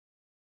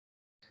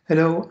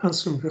Hello,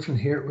 Anselm Griffin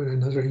here with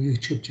another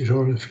YouTube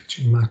tutorial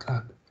featuring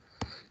Matlab.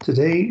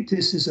 Today,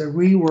 this is a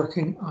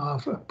reworking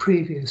of a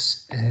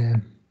previous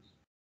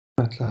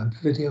Matlab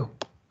video,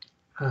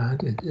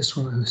 and in this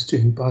one I was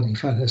doing body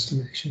fat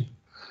estimation.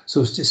 So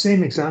it's the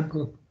same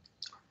example,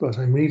 but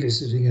I'm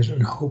revisiting it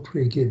and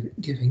hopefully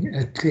giving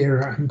a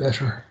clearer and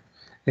better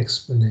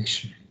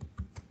explanation.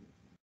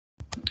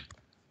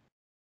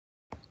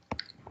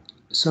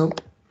 So,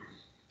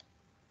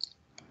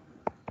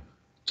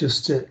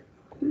 just to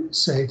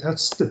say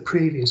that's the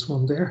previous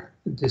one there.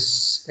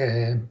 This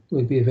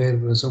will be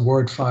available as a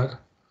Word file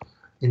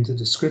in the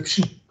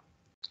description.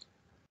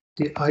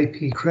 The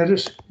IP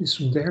credit is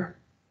from there.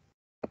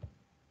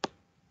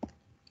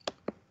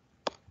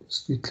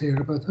 Just be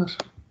clear about that.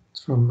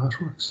 It's from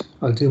MathWorks.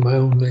 I'll do my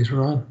own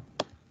later on.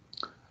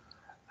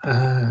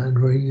 And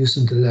we're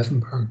using the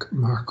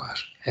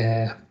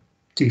Levenberg-Marquardt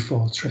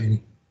default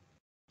training.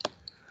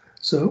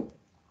 So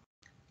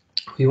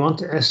we want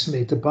to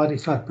estimate the body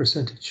fat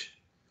percentage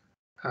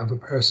of a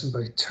person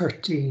by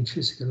 13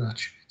 physical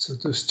attributes. So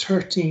there's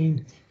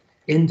 13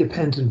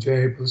 independent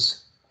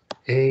variables: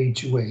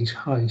 age, weight,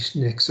 height,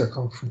 neck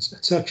circumference,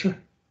 etc.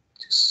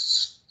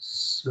 Just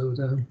slow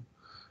down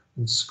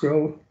and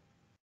scroll.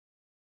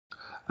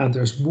 And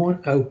there's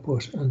one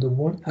output, and the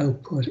one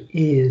output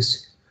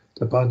is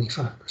the body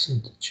fat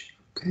percentage.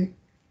 Okay.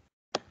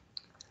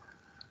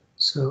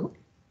 So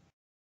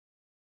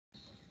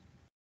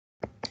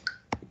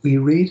we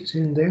read it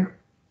in there.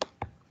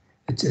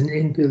 It's an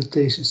inbuilt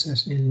data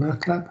set in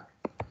Matlab,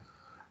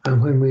 and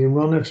when we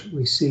run it,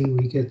 we see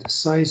we get the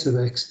size of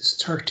X is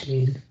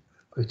 13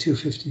 by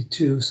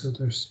 252, so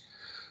there's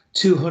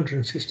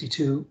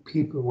 252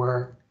 people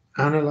were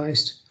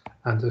analysed,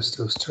 and there's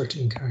those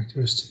 13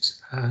 characteristics,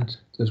 and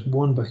there's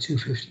 1 by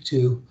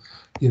 252,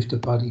 you have the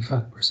body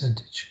fat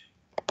percentage.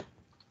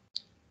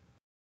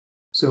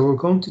 So we're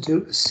going to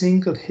do a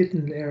single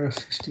hidden layer of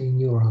 15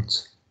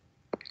 neurons.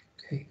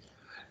 Okay.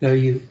 Now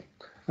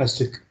as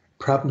the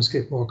problems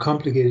get more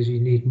complicated, you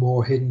need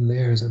more hidden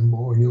layers and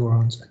more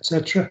neurons,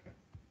 etc.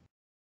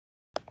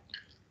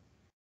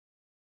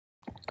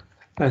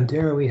 And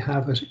there we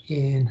have it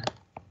in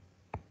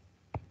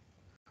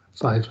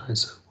 5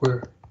 lines. So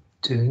we're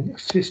doing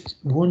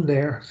one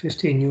layer,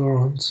 15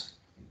 neurons.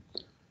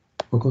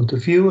 We're going to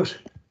view it.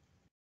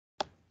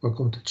 We're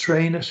going to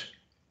train it.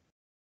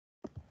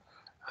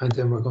 And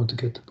then we're going to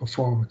get the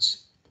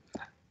performance.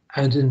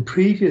 And in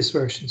previous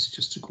versions,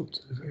 just to go up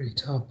to the very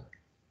top,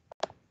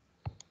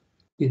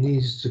 you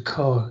needed to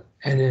call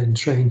NN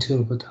train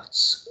tool, but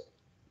that's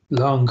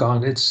long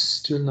gone. It's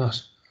still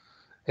not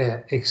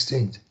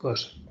extinct, but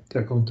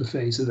they're going to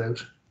phase it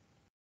out.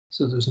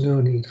 So there's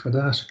no need for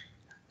that.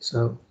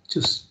 So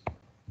just,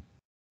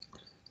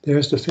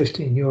 there's the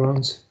 15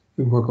 neurons.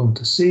 We're going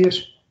to see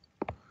it,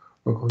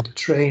 we're going to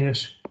train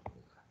it,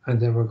 and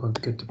then we're going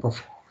to get the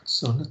performance.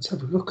 So let's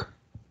have a look.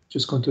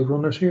 Just going to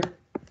run it here.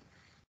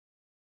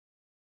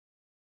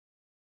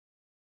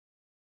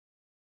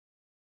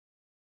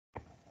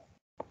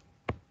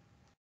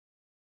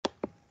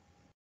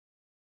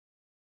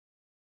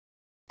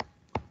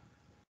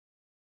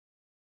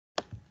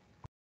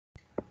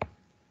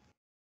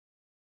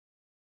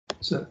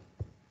 So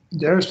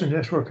there's the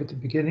network at the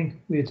beginning.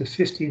 We had the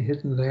 15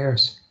 hidden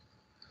layers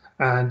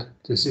and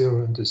the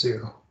 0 and the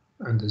 0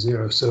 and the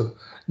 0. So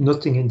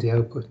nothing in the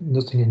output,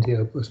 nothing in the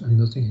output, and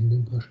nothing in the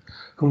input.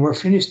 When we're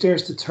finished,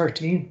 there's the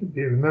 13.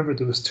 Remember,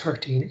 there was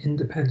 13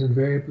 independent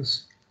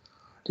variables.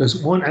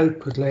 There's one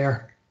output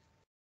layer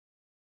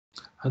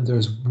and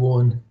there's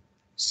one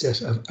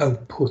set of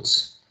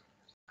outputs.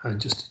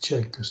 And just to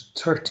check, there's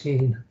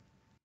 13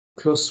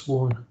 plus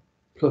 1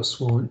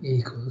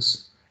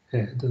 equals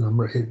the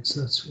number of hidden,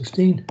 so that's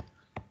 15.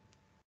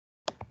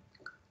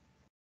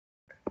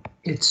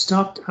 It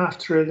stopped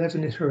after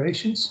 11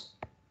 iterations.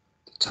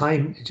 The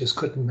time, it just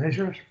couldn't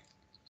measure it.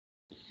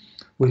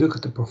 We'll look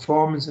at the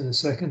performance in a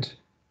second.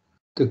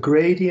 The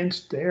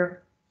gradient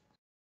there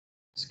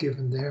is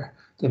given there.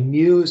 The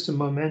mu is the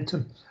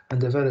momentum,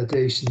 and the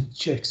validation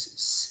checks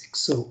is 6.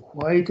 So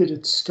why did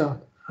it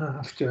stop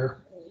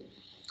after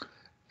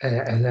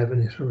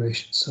 11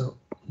 iterations? So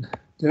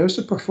there's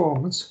the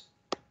performance.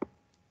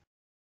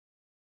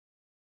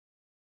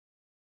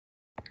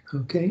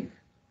 Okay,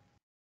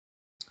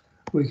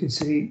 we can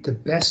see the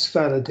best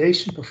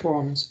validation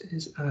performance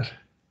is at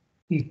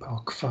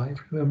epoch 5.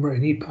 Remember,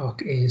 an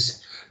epoch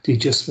is the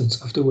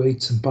adjustments of the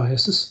weights and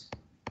biases.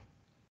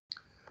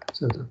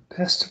 So the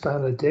best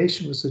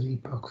validation was at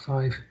epoch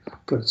 5,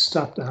 but it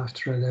stopped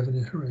after 11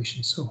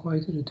 iterations. So why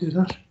did it do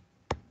that?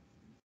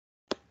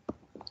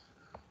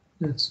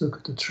 Let's look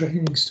at the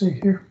training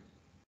state here.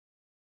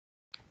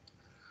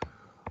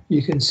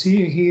 You can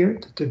see here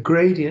that the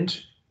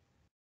gradient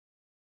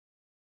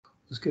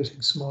is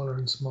getting smaller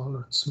and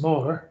smaller and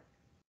smaller.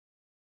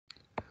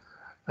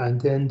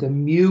 And then the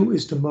mu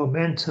is the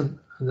momentum,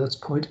 and that's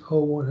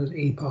 0.01 at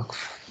epoch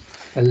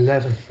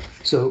 11.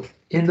 So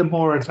in the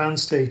more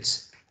advanced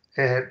states,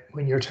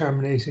 when you're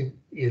terminating,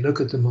 you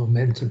look at the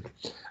momentum.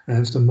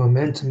 And if the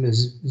momentum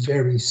is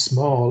very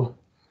small,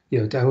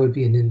 that would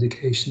be an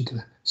indication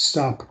to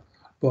stop.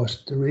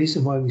 But the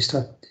reason why we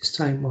stopped this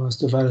time was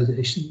the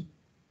validation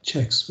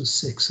checks was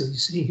 6. So you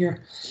see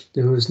here,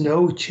 there was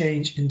no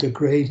change in the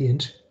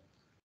gradient.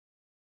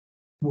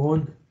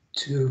 1,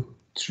 2,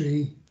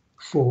 3,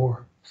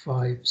 4,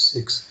 5,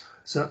 6.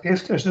 So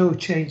if there's no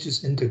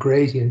changes in the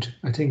gradient,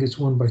 I think it's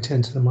 1 by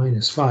 10 to the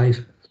minus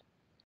 5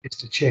 is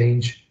the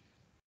change.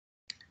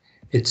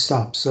 It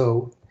stops.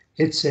 So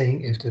it's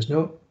saying if there's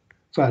no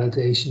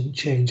validation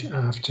change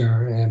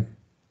after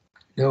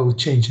no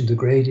change in the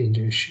gradient,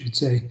 you should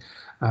say,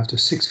 after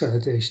 6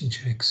 validation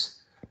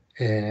checks,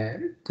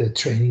 the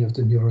training of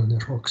the neural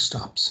network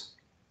stops.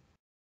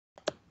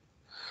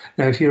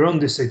 Now, if you run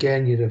this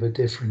again, you'd have a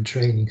different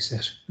training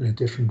set and a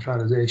different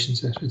validation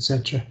set,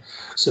 etc.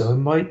 So it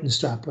mightn't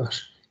stop at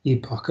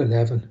epoch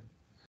 11.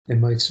 It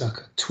might stop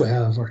at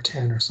 12 or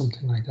 10 or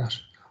something like that.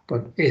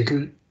 But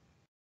it'll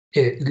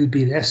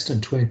be less than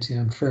 20,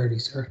 I'm fairly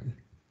certain.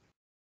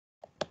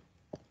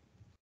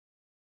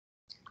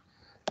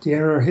 The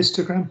error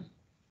histogram.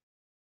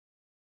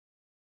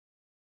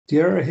 The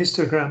error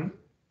histogram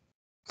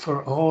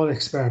for all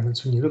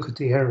experiments, when you look at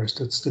the errors,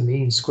 that's the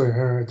mean square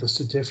error. That's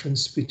the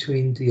difference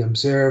between the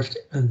observed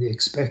and the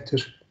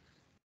expected.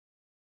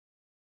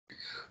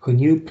 When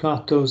you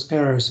plot those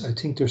errors, I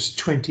think there's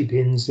 20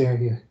 bins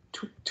there,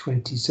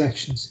 20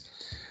 sections.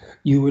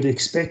 You would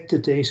expect the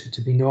data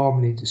to be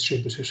normally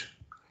distributed.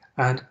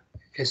 And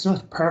it's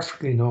not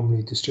perfectly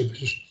normally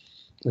distributed.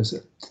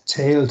 The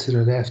tail to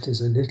the left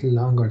is a little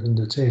longer than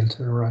the tail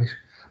to the right.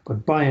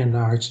 But by and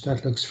large,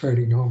 that looks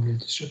fairly normally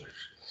distributed.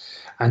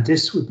 And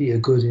this would be a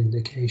good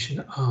indication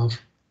of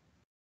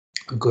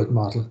a good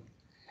model.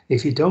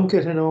 If you don't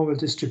get a normal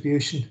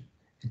distribution,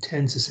 it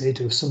tends to say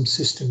there was some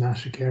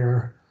systematic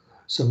error,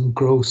 some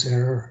gross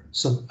error,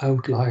 some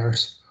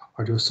outliers,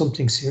 or there was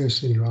something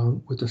seriously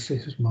wrong with the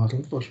fitted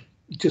model. But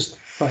just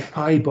by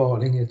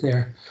eyeballing it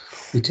there,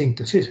 we think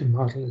the fitted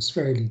model is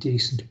fairly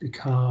decent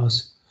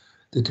because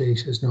the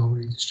data is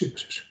normally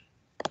distributed.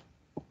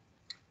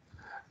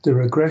 The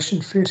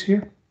regression fit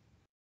here.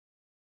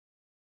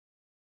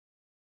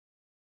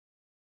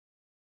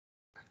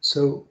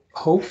 So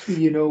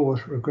hopefully you know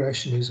what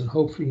regression is, and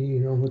hopefully you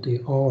know what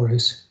the R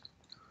is.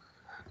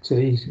 So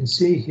you can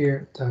see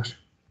here that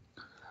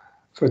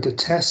for the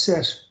test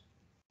set,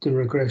 the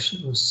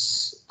regression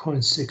was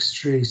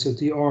 0.63, so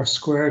the R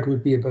squared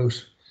would be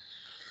about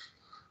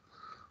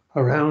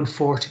around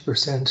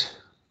 40%.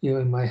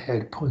 In my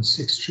head,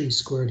 0.63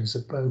 squared is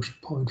about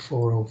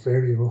 0.40,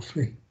 very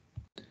roughly.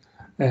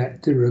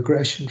 The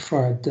regression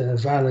for the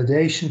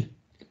validation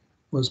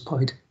was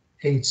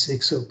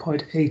 0.86, so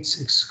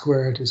 0.86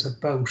 squared is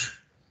about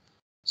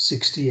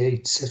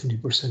 68,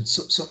 70%.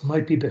 So it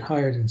might be a bit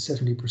higher than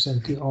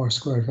 70%, the R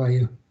squared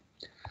value.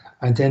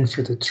 And then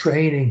for the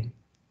training,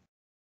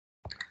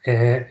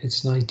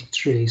 it's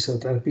 93, so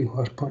that'd be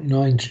what,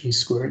 0.93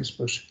 squared is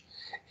about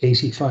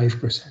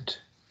 85%.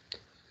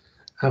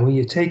 And when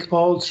you take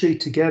all three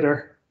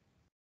together,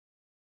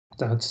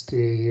 that's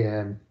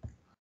the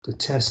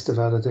test, the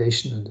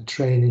validation, and the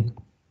training.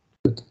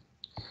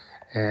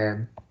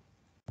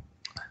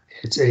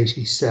 It's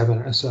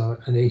 87, so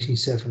an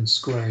 87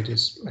 squared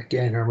is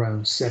again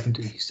around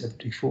 70,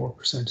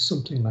 74%,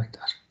 something like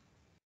that.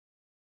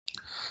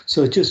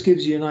 So it just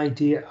gives you an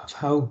idea of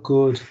how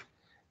good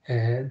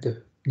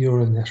the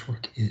neural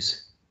network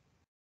is.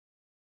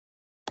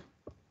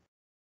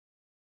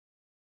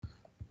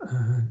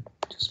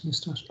 Just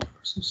missed that ever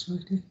so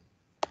slightly.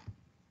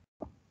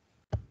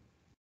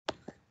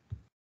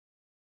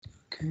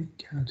 Okay,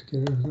 can't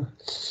get out of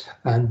that.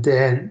 And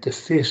then the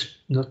fit,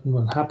 nothing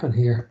will happen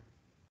here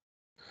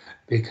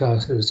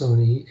because there's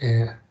only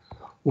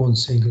one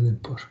single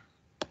input.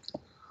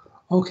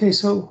 Okay,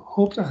 so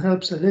hope that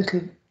helps a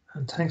little,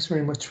 and thanks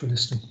very much for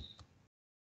listening.